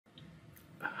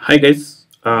Hi guys,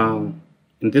 in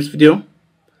this video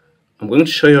I'm going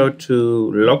to show you how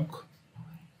to lock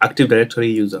Active Directory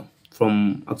user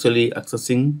from actually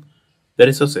accessing the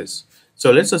resources.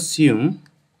 So let's assume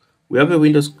we have a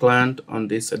Windows client on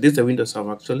this. This is a Windows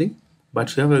server actually,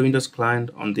 but we have a Windows client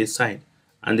on this side,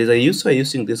 and there's a user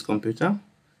using this computer.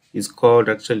 It's called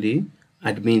actually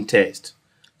admin test.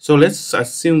 So let's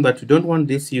assume that we don't want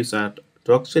this user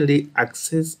to actually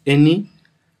access any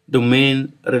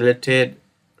domain related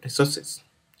resources.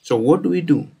 So what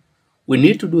do? We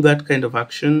need to do that kind of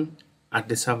action at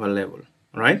the server level,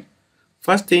 right?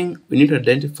 First thing, we need to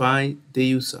identify the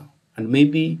user and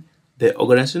maybe the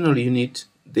organizational unit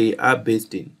they are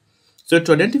based in. So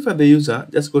to identify the user,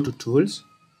 just go to Tools,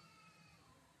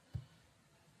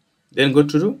 then go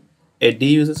to AD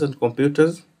Users and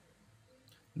Computers.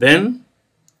 Then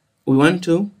we want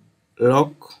to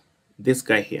lock this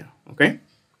guy here, okay?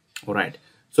 All right.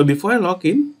 So before I log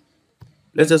in,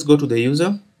 let's just go to the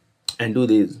user and do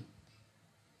this.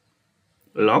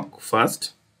 Lock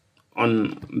first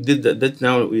on this.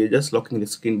 Now we are just locking the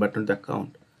screen but not the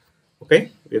account.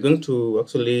 Okay, we're going to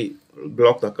actually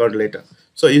block the account later.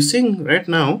 So you're seeing right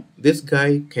now this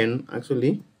guy can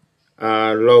actually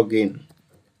log in.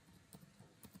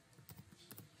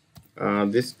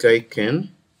 This guy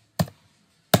can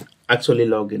actually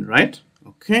log in, right?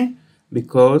 Okay,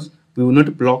 because we will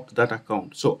not block that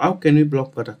account. So how can we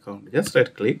block that account? Just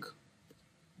right click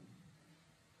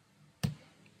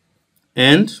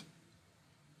and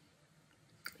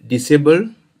disable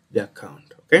the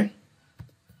account. Okay,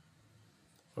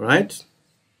 all right.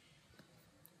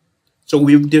 So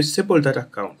we've disabled that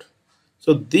account.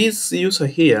 So this user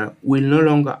here will no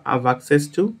longer have access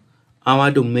to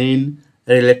our domain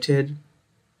related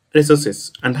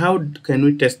resources. And how can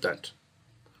we test that?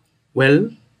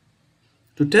 Well,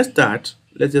 to test that,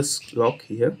 let's just lock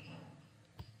here.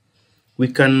 We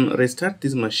can restart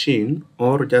this machine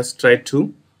or just try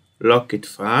to lock it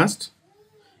first.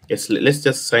 Yes, let's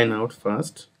just sign out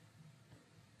first.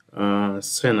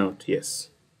 Sign out, yes.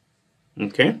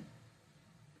 Okay.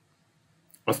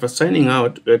 After signing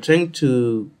out, we're trying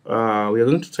to we are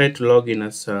going to try to log in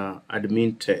as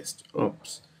admin test.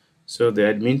 Oops. So the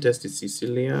admin test is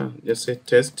Cecilia. Just say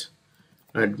test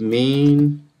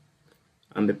admin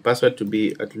and the password to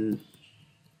be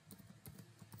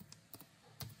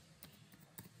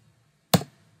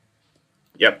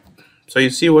yep. So you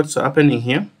see what's happening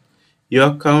here.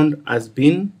 Your account has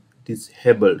been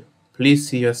disabled. Please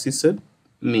see your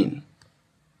sysadmin.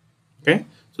 Okay,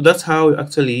 so that's how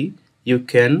actually you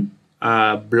can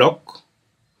block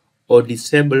or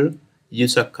disable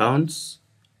user accounts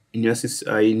in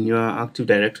your Active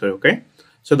Directory. Okay,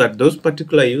 so that those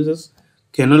particular users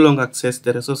can no longer access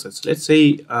the resources. Let's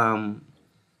say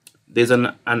there's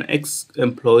an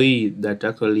ex-employee that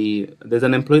actually there's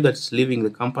an employee that's leaving the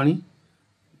company.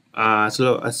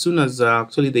 So as soon as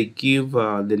actually they give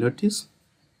the notice,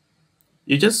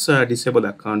 you just disable the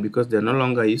account because they're no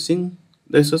longer using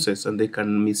the resources and they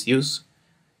can misuse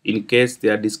in case they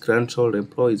are disgruntled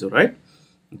employees. All right.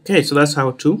 Okay, so that's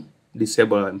how to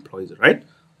disable employees. Right.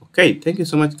 Okay, thank you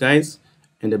so much guys,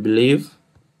 and I believe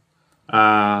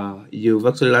you've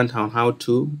actually learned how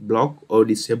to block or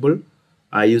disable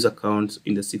user accounts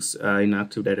in the in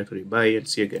Active Directory. Bye and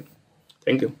see you again.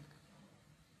 Thank you.